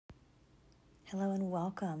Hello and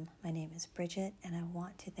welcome. My name is Bridget, and I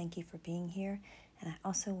want to thank you for being here. And I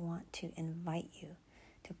also want to invite you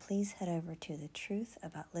to please head over to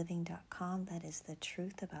thetruthaboutliving.com. That is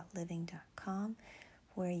thetruthaboutliving.com,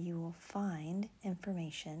 where you will find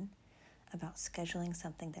information about scheduling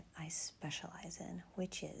something that I specialize in,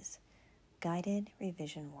 which is guided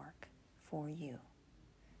revision work for you.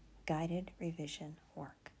 Guided revision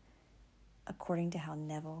work, according to how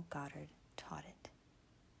Neville Goddard taught it.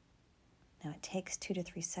 Now, it takes 2 to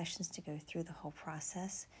 3 sessions to go through the whole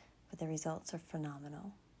process, but the results are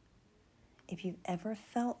phenomenal. If you've ever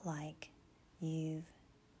felt like you've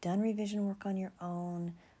done revision work on your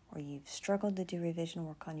own, or you've struggled to do revision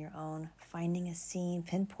work on your own, finding a scene,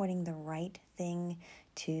 pinpointing the right thing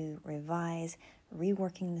to revise,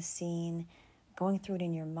 reworking the scene, going through it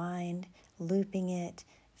in your mind, looping it,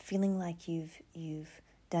 feeling like you've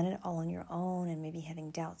done it all on your own and maybe having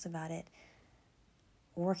doubts about it,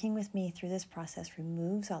 working with me through this process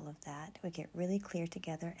removes all of that. We get really clear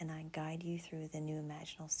together, and I guide you through the new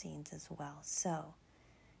imaginal scenes as well. So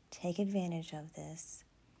take advantage of this.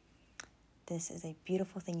 This is a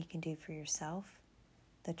beautiful thing you can do for yourself.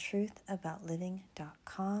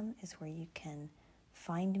 Thetruthaboutliving.com is where you can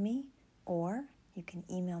find me, or you can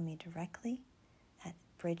email me directly at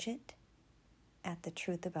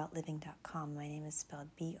Bridget@thetruthaboutliving.com. My name is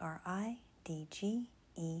spelled BRIDGETT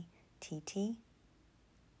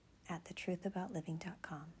at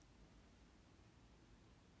thetruthaboutliving.com.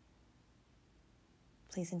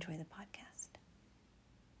 Please enjoy the podcast.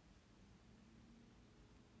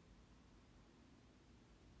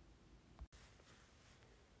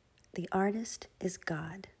 The Artist is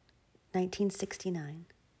God, 1969.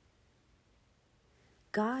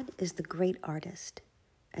 God is the great artist,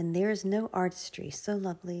 and there is no artistry so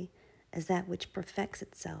lovely as that which perfects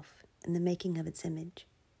itself in the making of its image.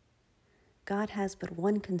 God has but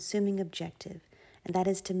one consuming objective, and that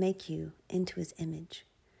is to make you into his image,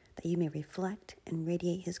 that you may reflect and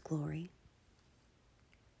radiate his glory.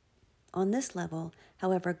 On this level,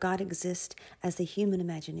 however, God exists as the human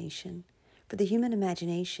imagination, for the human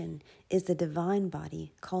imagination is the divine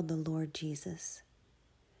body called the Lord Jesus.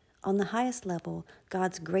 On the highest level,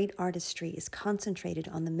 God's great artistry is concentrated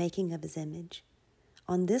on the making of his image.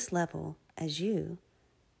 On this level, as you,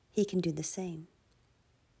 he can do the same.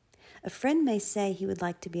 A friend may say he would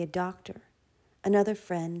like to be a doctor. Another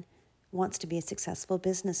friend wants to be a successful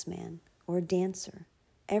businessman or a dancer.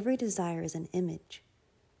 Every desire is an image.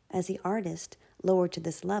 As the artist, lowered to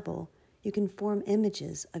this level, you can form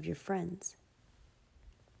images of your friends.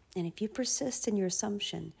 And if you persist in your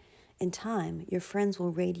assumption, in time, your friends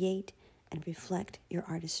will radiate and reflect your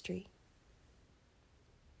artistry.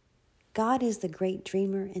 God is the great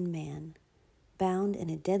dreamer in man, bound in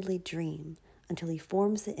a deadly dream, until he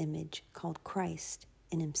forms the image called Christ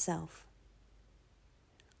in himself.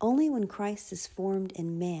 Only when Christ is formed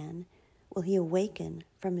in man will he awaken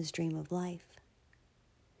from his dream of life.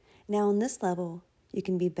 Now, on this level, you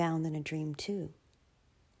can be bound in a dream too.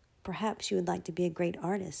 Perhaps you would like to be a great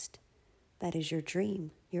artist. That is your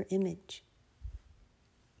dream, your image.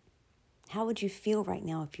 How would you feel right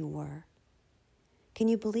now if you were? Can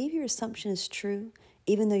you believe your assumption is true,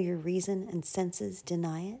 even though your reason and senses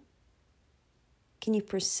deny it? Can you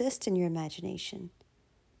persist in your imagination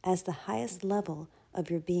as the highest level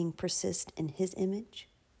of your being persists in his image?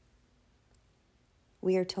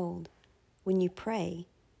 We are told, when you pray,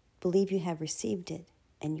 believe you have received it,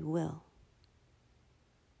 and you will.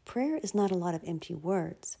 Prayer is not a lot of empty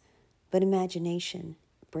words, but imagination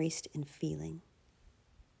braced in feeling.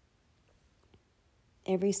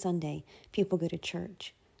 Every Sunday, people go to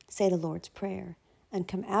church, say the Lord's Prayer, and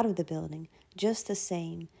come out of the building just the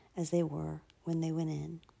same as they were when they went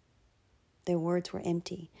in. Their words were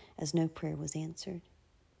empty, as no prayer was answered.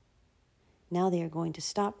 Now they are going to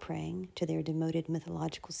stop praying to their demoted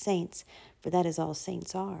mythological saints, for that is all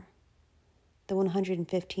saints are. The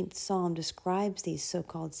 115th Psalm describes these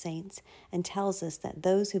so-called saints and tells us that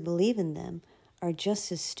those who believe in them are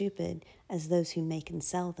just as stupid as those who make and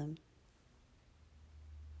sell them.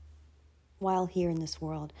 While here in this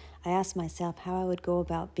world, I asked myself how I would go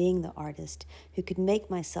about being the artist who could make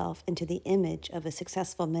myself into the image of a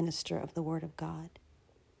successful minister of the Word of God.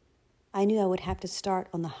 I knew I would have to start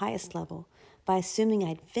on the highest level by assuming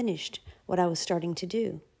I'd finished what I was starting to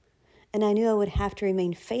do. And I knew I would have to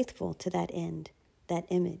remain faithful to that end, that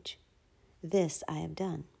image. This I have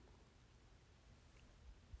done.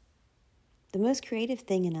 The most creative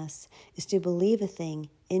thing in us is to believe a thing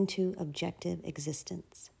into objective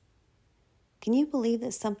existence. Can you believe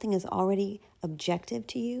that something is already objective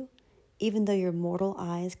to you, even though your mortal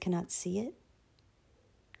eyes cannot see it?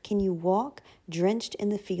 Can you walk drenched in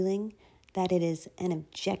the feeling that it is an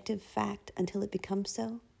objective fact until it becomes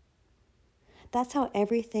so? That's how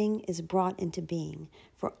everything is brought into being,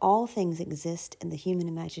 for all things exist in the human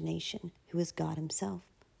imagination, who is God Himself.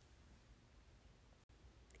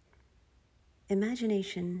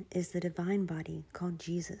 Imagination is the divine body called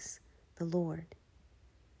Jesus, the Lord.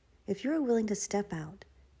 If you are willing to step out,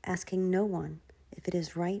 asking no one if it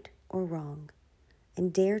is right or wrong,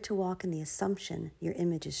 and dare to walk in the assumption your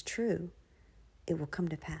image is true, it will come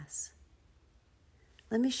to pass.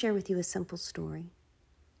 Let me share with you a simple story.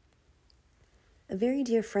 A very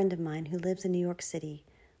dear friend of mine who lives in New York City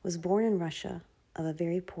was born in Russia of a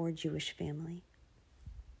very poor Jewish family.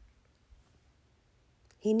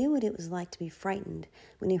 He knew what it was like to be frightened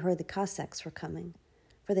when he heard the Cossacks were coming,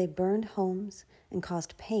 for they burned homes and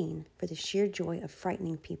caused pain for the sheer joy of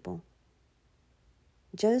frightening people.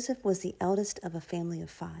 Joseph was the eldest of a family of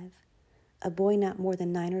 5, a boy not more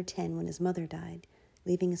than 9 or 10 when his mother died,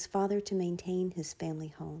 leaving his father to maintain his family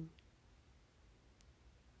home.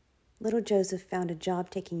 Little Joseph found a job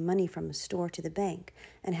taking money from a store to the bank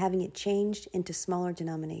and having it changed into smaller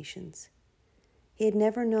denominations. He had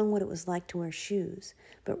never known what it was like to wear shoes,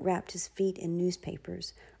 but wrapped his feet in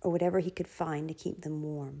newspapers or whatever he could find to keep them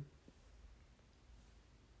warm.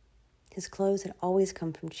 His clothes had always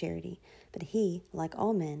come from charity, but he, like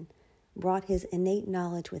all men, brought his innate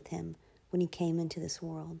knowledge with him when he came into this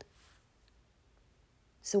world.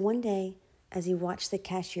 So one day, as he watched the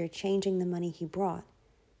cashier changing the money he brought,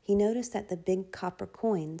 he noticed that the big copper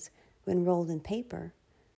coins, when rolled in paper,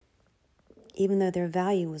 even though their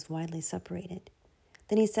value was widely separated.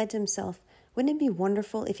 Then he said to himself, wouldn't it be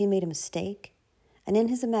wonderful if he made a mistake? And in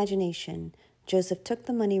his imagination, Joseph took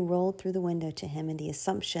the money rolled through the window to him in the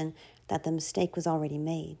assumption that the mistake was already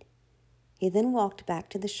made. He then walked back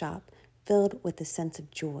to the shop, filled with a sense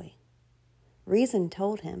of joy. Reason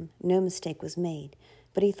told him no mistake was made,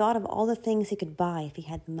 but he thought of all the things he could buy if he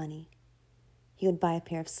had the money. He would buy a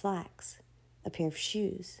pair of slacks, a pair of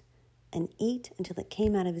shoes, and eat until it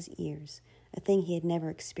came out of his ears, a thing he had never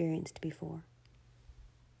experienced before.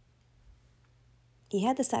 He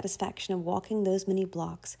had the satisfaction of walking those many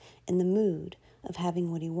blocks in the mood of having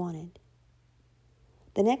what he wanted.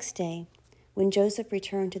 The next day, when Joseph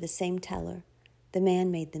returned to the same teller, the man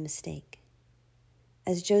made the mistake.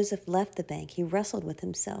 As Joseph left the bank, he wrestled with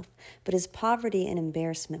himself, but his poverty and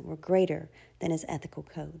embarrassment were greater than his ethical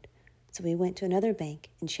code. So he went to another bank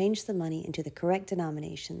and changed the money into the correct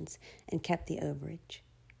denominations and kept the overage.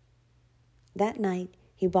 That night,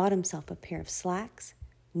 he bought himself a pair of slacks,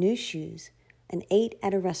 new shoes, and ate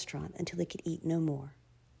at a restaurant until he could eat no more.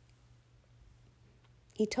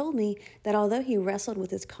 He told me that although he wrestled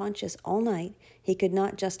with his conscience all night, he could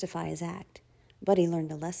not justify his act, but he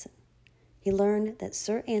learned a lesson. He learned that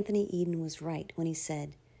Sir Anthony Eden was right when he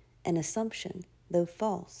said, an assumption, though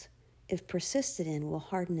false, if persisted in, will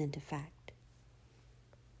harden into fact.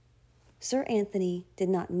 Sir Anthony did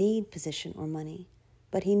not need position or money,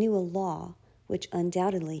 but he knew a law which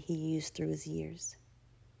undoubtedly he used through his years.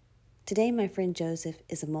 Today, my friend Joseph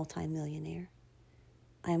is a multimillionaire.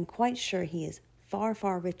 I am quite sure he is far,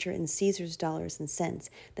 far richer in Caesar's dollars and cents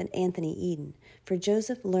than Anthony Eden, for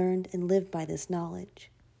Joseph learned and lived by this knowledge.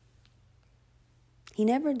 He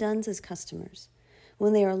never duns his customers.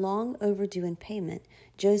 When they are long overdue in payment,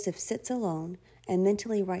 Joseph sits alone and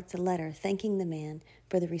mentally writes a letter thanking the man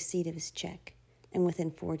for the receipt of his check, and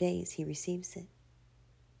within 4 days he receives it.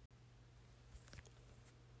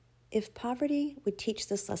 If poverty would teach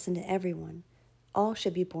this lesson to everyone, all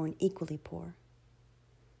should be born equally poor.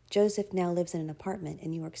 Joseph now lives in an apartment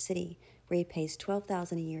in New York City where he pays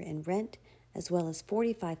 $12,000 a year in rent as well as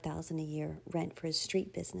 $45,000 a year rent for his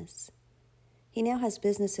street business. He now has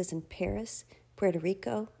businesses in Paris, Puerto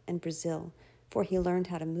Rico, and Brazil, for he learned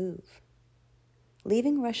how to move.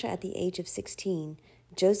 Leaving Russia at the age of 16,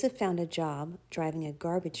 Joseph found a job driving a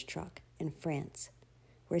garbage truck in France,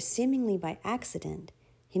 where seemingly by accident,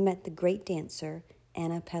 he met the great dancer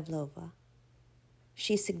Anna Pavlova.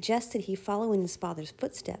 She suggested he follow in his father's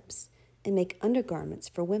footsteps and make undergarments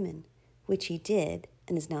for women, which he did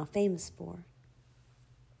and is now famous for.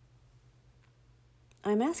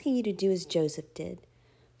 I'm asking you to do as Joseph did,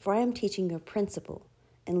 for I am teaching you a principle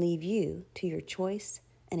and leave you to your choice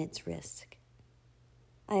and its risk.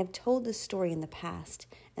 I have told this story in the past,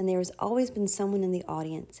 and there has always been someone in the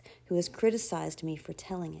audience who has criticized me for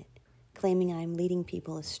telling it, claiming I am leading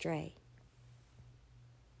people astray.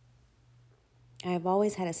 I have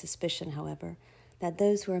always had a suspicion, however, that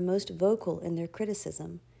those who are most vocal in their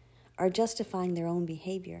criticism are justifying their own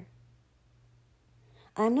behavior.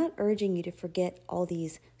 I am not urging you to forget all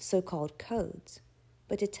these so-called codes,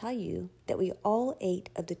 but to tell you that we all ate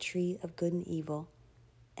of the tree of good and evil,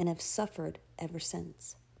 and have suffered ever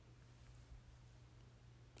since.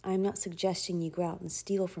 I am not suggesting you go out and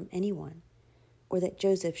steal from anyone, or that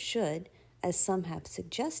Joseph should, as some have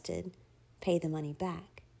suggested, pay the money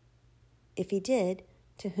back. If he did,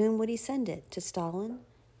 to whom would he send it? To Stalin?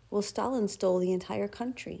 Well, Stalin stole the entire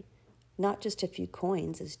country, not just a few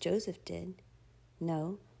coins as Joseph did.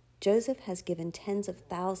 No, Joseph has given tens of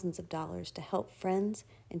thousands of dollars to help friends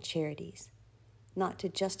and charities, not to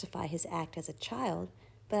justify his act as a child,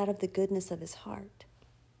 but out of the goodness of his heart.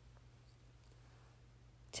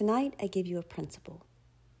 Tonight, I give you a principle.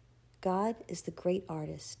 God is the great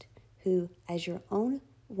artist who, as your own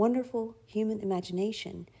wonderful human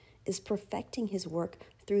imagination, is perfecting his work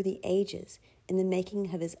through the ages in the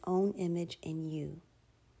making of his own image in you.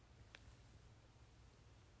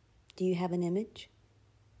 Do you have an image?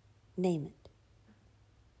 Name it.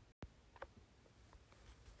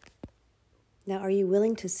 Now, are you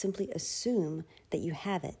willing to simply assume that you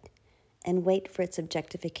have it and wait for its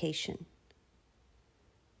objectification?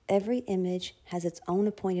 Every image has its own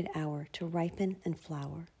appointed hour to ripen and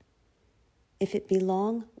flower. If it be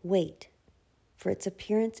long, wait, for its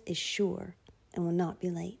appearance is sure and will not be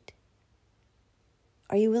late.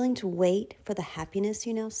 Are you willing to wait for the happiness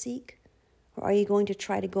you now seek, or are you going to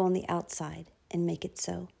try to go on the outside and make it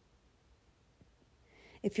so?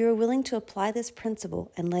 If you are willing to apply this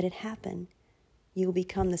principle and let it happen, you will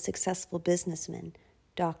become the successful businessman,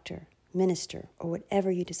 doctor, minister, or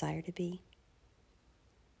whatever you desire to be.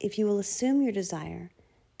 If you will assume your desire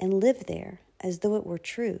and live there as though it were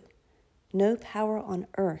true, no power on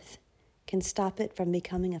earth can stop it from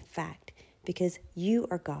becoming a fact, because you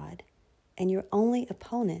are God and your only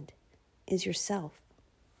opponent is yourself.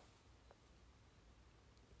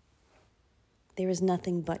 There is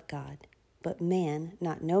nothing but God, but man,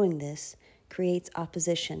 not knowing this, creates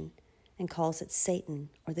opposition and calls it Satan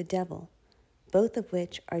or the devil, both of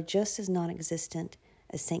which are just as non-existent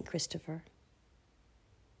as St. Christopher.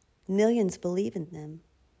 Millions believe in them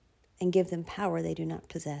and give them power they do not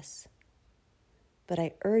possess. But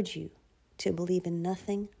I urge you to believe in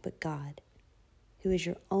nothing but God, who is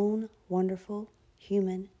your own wonderful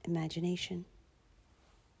human imagination.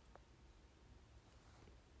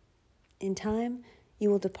 In time, you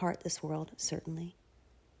will depart this world, certainly.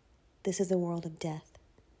 This is a world of death,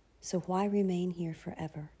 so why remain here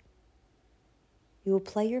forever? You will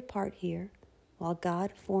play your part here while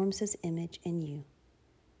God forms his image in you.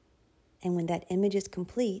 And when that image is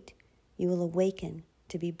complete, you will awaken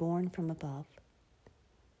to be born from above.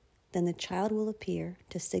 Then the child will appear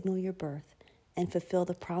to signal your birth and fulfill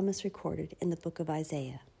the promise recorded in the book of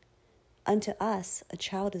Isaiah. Unto us a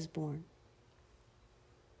child is born.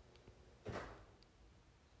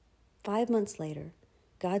 5 months later,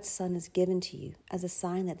 God's Son is given to you as a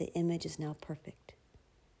sign that the image is now perfect.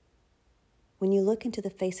 When you look into the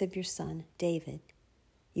face of your son, David,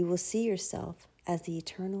 you will see yourself as the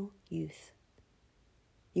eternal youth.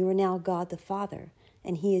 You are now God the Father,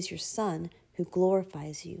 and he is your Son who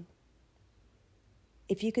glorifies you.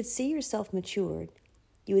 If you could see yourself matured,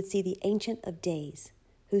 you would see the Ancient of Days,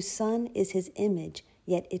 whose Son is his image,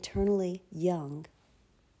 yet eternally young.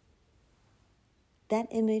 That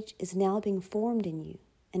image is now being formed in you,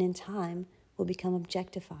 and in time will become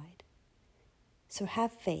objectified. So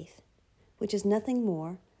have faith, which is nothing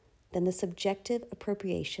more than the subjective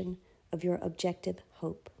appropriation of your objective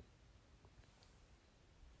hope.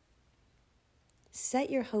 Set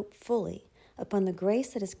your hope fully upon the grace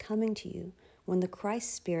that is coming to you when the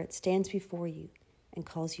Christ Spirit stands before you and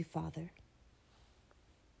calls you Father.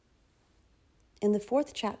 In the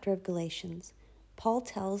 4th chapter of Galatians, Paul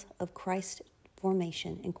tells of Christ's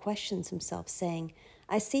formation and questions himself, saying,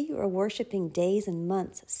 I see you are worshiping days and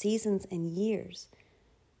months, seasons and years.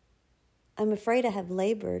 I'm afraid I have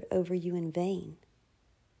labored over you in vain.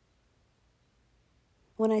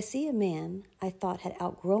 When I see a man I thought had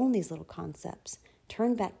outgrown these little concepts,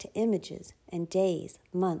 turn back to images and days,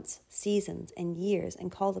 months, seasons, and years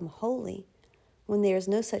and call them holy, when there is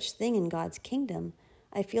no such thing in God's kingdom,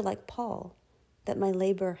 I feel like Paul, that my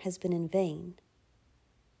labor has been in vain.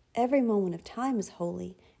 Every moment of time is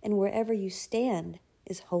holy, and wherever you stand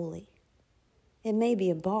is holy. It may be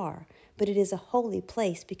a bar, but it is a holy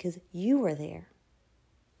place because you are there.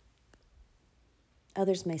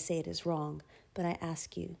 Others may say it is wrong, but I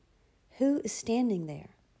ask you, who is standing there?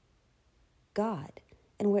 God,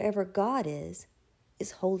 and wherever God is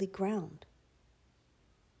holy ground.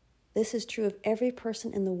 This is true of every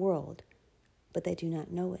person in the world, but they do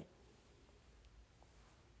not know it.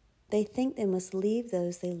 They think they must leave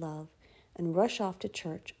those they love and rush off to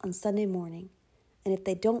church on Sunday morning, and if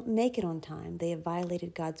they don't make it on time, they have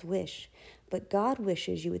violated God's wish. But God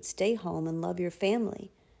wishes you would stay home and love your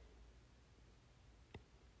family,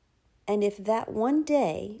 And if that one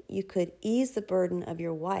day you could ease the burden of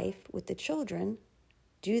your wife with the children,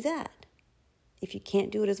 do that. If you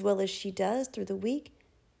can't do it as well as she does through the week,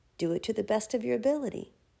 do it to the best of your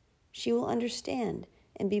ability. She will understand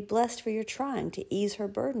and be blessed for your trying to ease her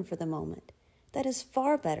burden for the moment. That is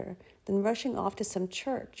far better than rushing off to some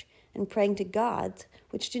church and praying to gods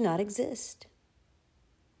which do not exist.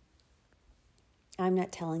 I'm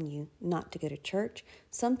not telling you not to go to church.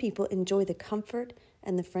 Some people enjoy the comfort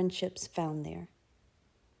and the friendships found there.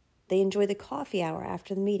 They enjoy the coffee hour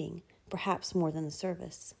after the meeting, perhaps more than the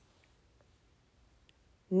service.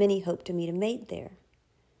 Many hope to meet a mate there,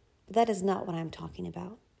 but that is not what I'm talking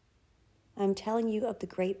about. I'm telling you of the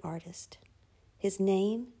great artist. His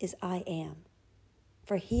name is I Am,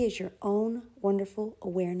 for he is your own wonderful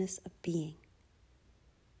awareness of being.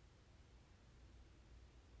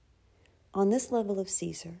 On this level of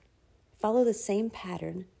Caesar, follow the same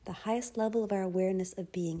pattern the highest level of our awareness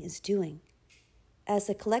of being is doing. As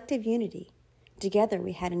a collective unity, together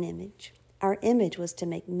we had an image. Our image was to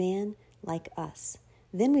make man like us.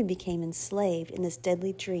 Then we became enslaved in this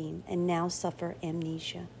deadly dream and now suffer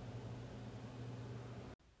amnesia.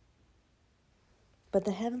 But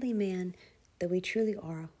the heavenly man that we truly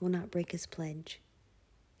are will not break his pledge.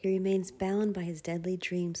 He remains bound by his deadly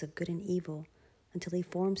dreams of good and evil until he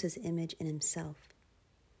forms his image in himself.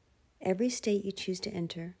 Every state you choose to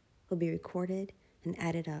enter will be recorded and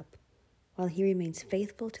added up, while he remains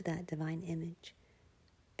faithful to that divine image.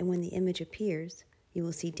 And when the image appears, you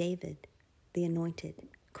will see David, the anointed,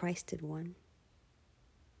 Christed one.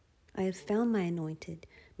 I have found my anointed,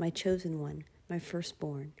 my chosen one, my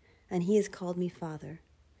firstborn, and he has called me Father.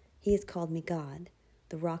 He has called me God,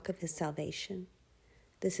 the rock of his salvation.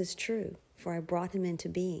 This is true, for I brought him into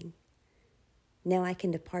being. Now I can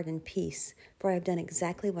depart in peace, for I have done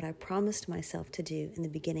exactly what I promised myself to do in the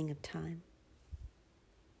beginning of time.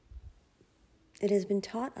 It has been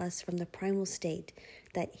taught us from the primal state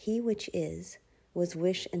that he which is was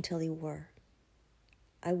wish until he were.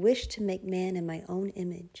 I wished to make man in my own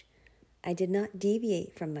image. I did not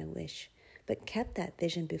deviate from my wish, but kept that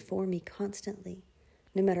vision before me constantly,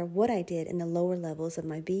 no matter what I did in the lower levels of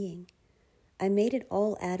my being. I made it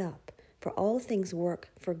all add up, for all things work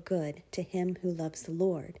for good to him who loves the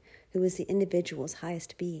Lord, who is the individual's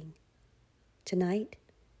highest being. Tonight,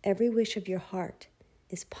 every wish of your heart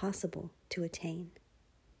is possible to attain.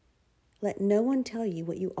 Let no one tell you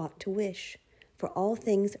what you ought to wish, for all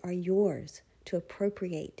things are yours to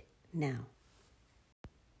appropriate now.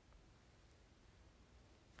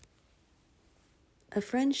 A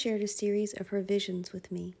friend shared a series of her visions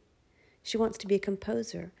with me. She wants to be a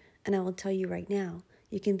composer, and I will tell you right now,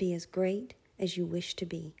 you can be as great as you wish to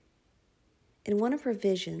be. In one of her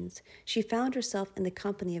visions, she found herself in the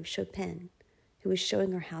company of Chopin, who was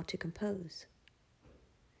showing her how to compose.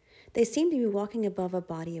 They seemed to be walking above a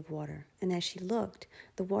body of water, and as she looked,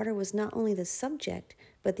 the water was not only the subject,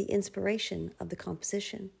 but the inspiration of the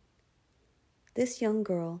composition. This young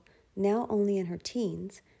girl, now only in her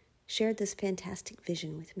teens, shared this fantastic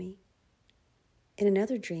vision with me. In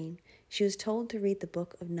another dream, she was told to read the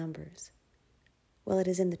book of Numbers. Well, it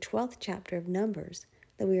is in the 12th chapter of Numbers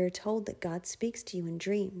that we are told that God speaks to you in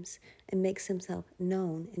dreams and makes himself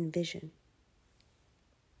known in vision.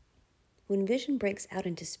 When vision breaks out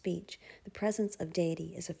into speech, the presence of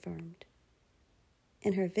deity is affirmed.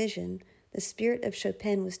 In her vision, the spirit of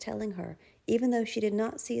Chopin was telling her, even though she did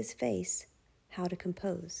not see his face, how to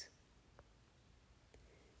compose.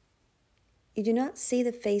 You do not see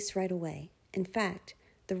the face right away. In fact,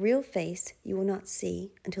 the real face you will not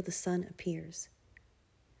see until the sun appears.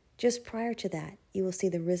 Just prior to that, you will see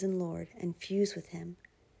the risen Lord and fuse with him.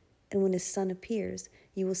 And when his sun appears,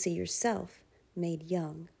 you will see yourself made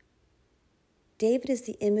young. David is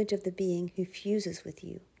the image of the being who fuses with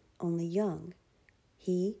you, only young.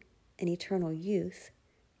 He, an eternal youth,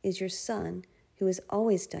 is your son who has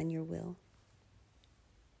always done your will.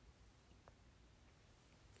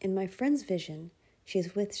 In my friend's vision, she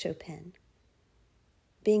is with Chopin.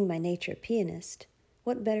 Being by nature a pianist,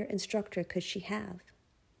 what better instructor could she have?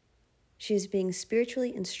 She is being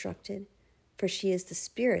spiritually instructed, for she is the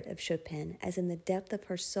spirit of Chopin, as in the depth of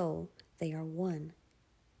her soul, they are one.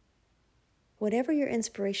 Whatever your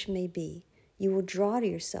inspiration may be, you will draw to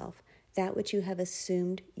yourself that which you have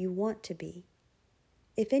assumed you want to be.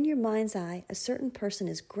 If in your mind's eye a certain person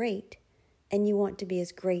is great, and you want to be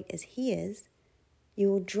as great as he is, you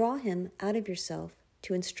will draw him out of yourself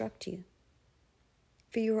to instruct you.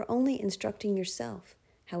 For you are only instructing yourself,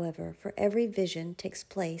 however, for every vision takes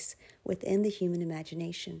place within the human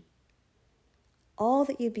imagination. All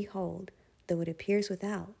that you behold, though it appears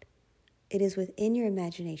without, it is within your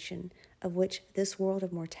imagination of which this world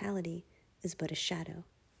of mortality is but a shadow.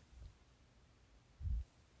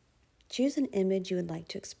 Choose an image you would like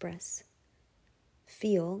to express.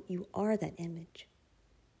 Feel you are that image.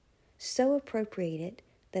 So appropriate it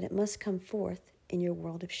that it must come forth in your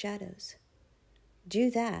world of shadows.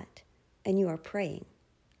 Do that, and you are praying.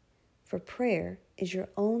 For prayer is your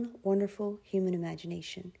own wonderful human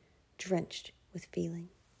imagination, drenched with feeling.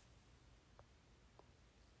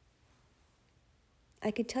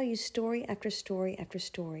 I could tell you story after story after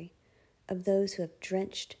story of those who have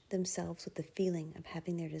drenched themselves with the feeling of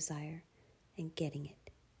having their desire and getting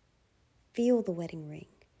it. Feel the wedding ring,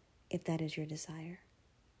 if that is your desire.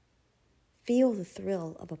 Feel the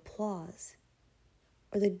thrill of applause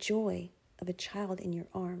or the joy of a child in your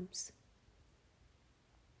arms.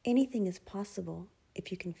 Anything is possible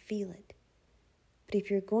if you can feel it. But if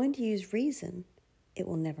you're going to use reason, it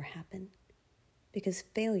will never happen, because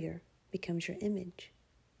failure becomes your image.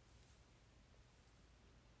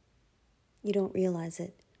 You don't realize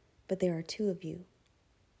it, but there are two of you,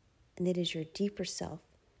 and it is your deeper self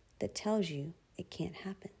that tells you it can't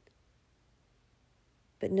happen.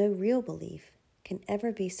 But no real belief can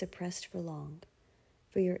ever be suppressed for long,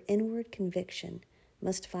 for your inward conviction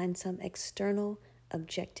must find some external,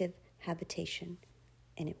 objective habitation,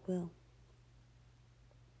 and it will.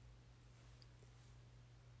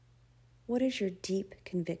 What is your deep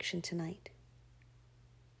conviction tonight?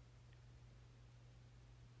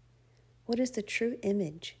 What is the true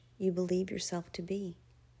image you believe yourself to be?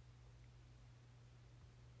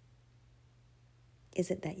 Is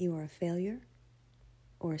it that you are a failure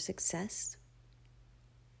or a success?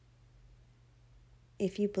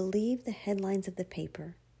 If you believe the headlines of the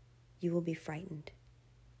paper, you will be frightened,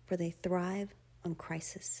 for they thrive on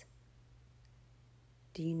crisis.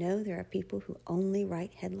 Do you know there are people who only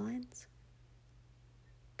write headlines?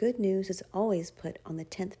 Good news is always put on the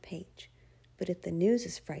 10th page, but if the news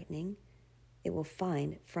is frightening, it will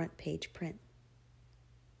find front page print.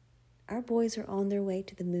 Our boys are on their way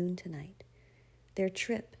to the moon tonight. Their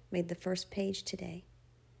trip made the first page today.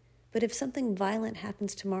 But if something violent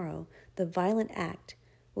happens tomorrow, the violent act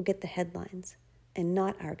will get the headlines and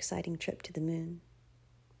not our exciting trip to the moon.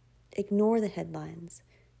 Ignore the headlines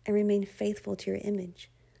and remain faithful to your image.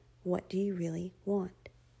 What do you really want?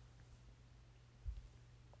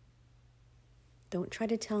 Don't try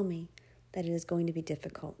to tell me that it is going to be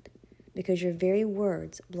difficult, because your very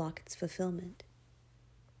words block its fulfillment.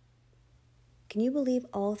 Can you believe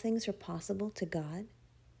all things are possible to God?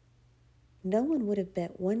 No one would have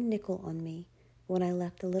bet one nickel on me when I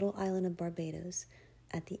left the little island of Barbados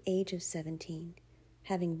at the age of 17,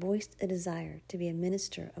 having voiced a desire to be a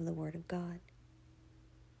minister of the Word of God.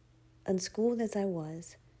 Unschooled as I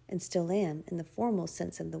was, and still am in the formal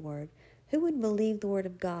sense of the word, who would believe the Word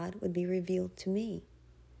of God would be revealed to me?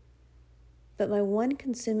 But my one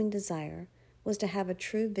consuming desire was to have a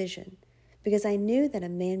true vision, because I knew that a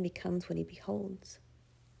man becomes what he beholds.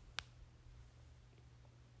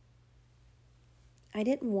 I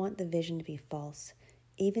didn't want the vision to be false,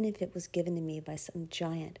 even if it was given to me by some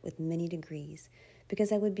giant with many degrees,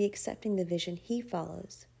 because I would be accepting the vision he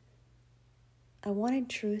follows. I wanted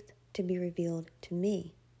truth to be revealed to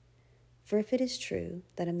me. For if it is true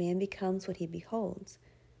that a man becomes what he beholds,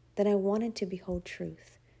 then I wanted to behold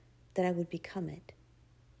truth, that I would become it,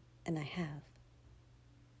 and I have.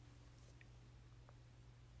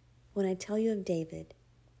 When I tell you of David,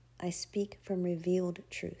 I speak from revealed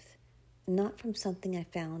truth, not from something I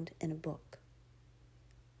found in a book.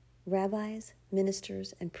 Rabbis,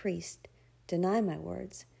 ministers, and priests deny my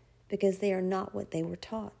words because they are not what they were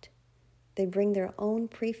taught. They bring their own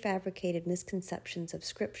prefabricated misconceptions of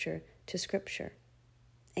Scripture to Scripture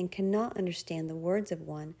and cannot understand the words of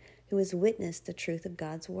one who has witnessed the truth of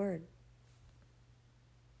God's Word.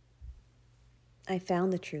 I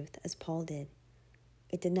found the truth as Paul did.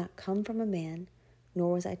 It did not come from a man,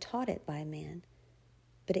 nor was I taught it by a man,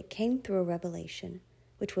 but it came through a revelation,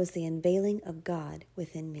 which was the unveiling of God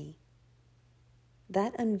within me.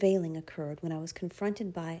 That unveiling occurred when I was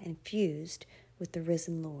confronted by and fused with the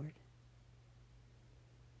risen Lord.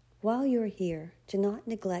 While you are here, do not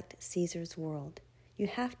neglect Caesar's world. You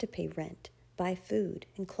have to pay rent, buy food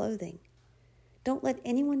and clothing. Don't let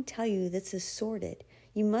anyone tell you this is sordid.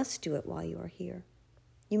 You must do it while you are here.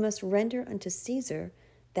 You must render unto Caesar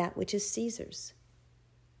that which is Caesar's.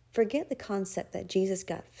 Forget the concept that Jesus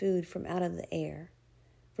got food from out of the air,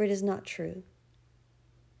 for it is not true.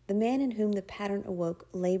 The man in whom the pattern awoke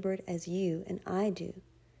labored as you and I do.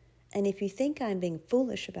 And if you think I am being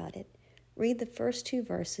foolish about it, read the first 2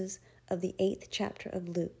 verses of the 8th chapter of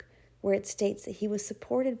Luke, where it states that he was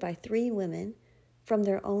supported by 3 women from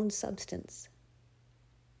their own substance.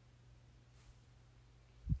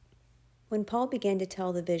 When Paul began to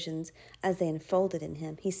tell the visions as they unfolded in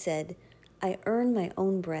him, he said, "I earn my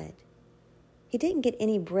own bread." He didn't get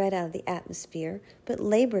any bread out of the atmosphere, but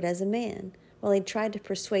labored as a man, while he tried to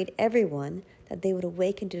persuade everyone that they would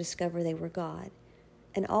awaken to discover they were God,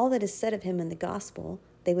 and all that is said of him in the gospel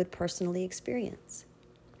they would personally experience.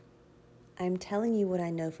 I am telling you what I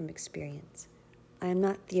know from experience. I am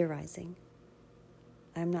not theorizing.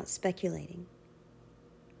 I am not speculating.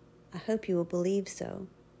 I hope you will believe so,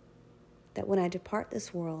 that when I depart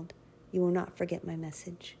this world, you will not forget my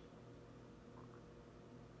message.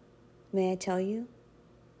 May I tell you,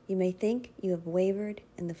 you may think you have wavered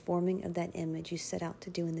in the forming of that image you set out to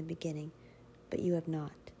do in the beginning, but you have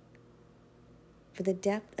not. For the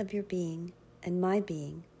depth of your being and my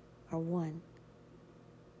being are one,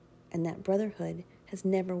 and that brotherhood has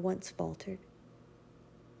never once faltered.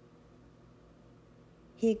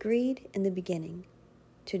 He agreed in the beginning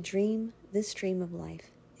to dream this dream of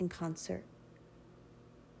life in concert.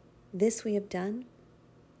 This we have done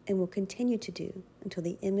and will continue to do until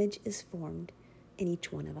the image is formed in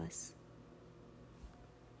each one of us.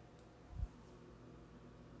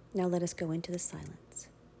 Now let us go into the silence.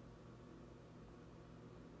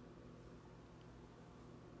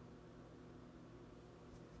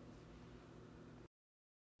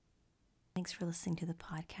 Thanks for listening to the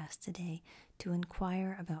podcast today. To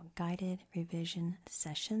inquire about guided revision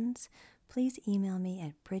sessions, please email me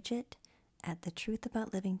at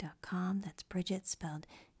Bridget@thetruthaboutliving.com. That's Bridget spelled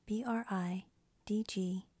BRIDGETT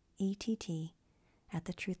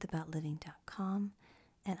 @thetruthaboutliving.com,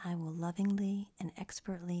 and I will lovingly and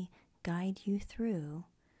expertly guide you through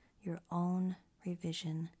your own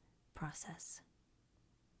revision process.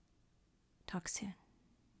 Talk soon.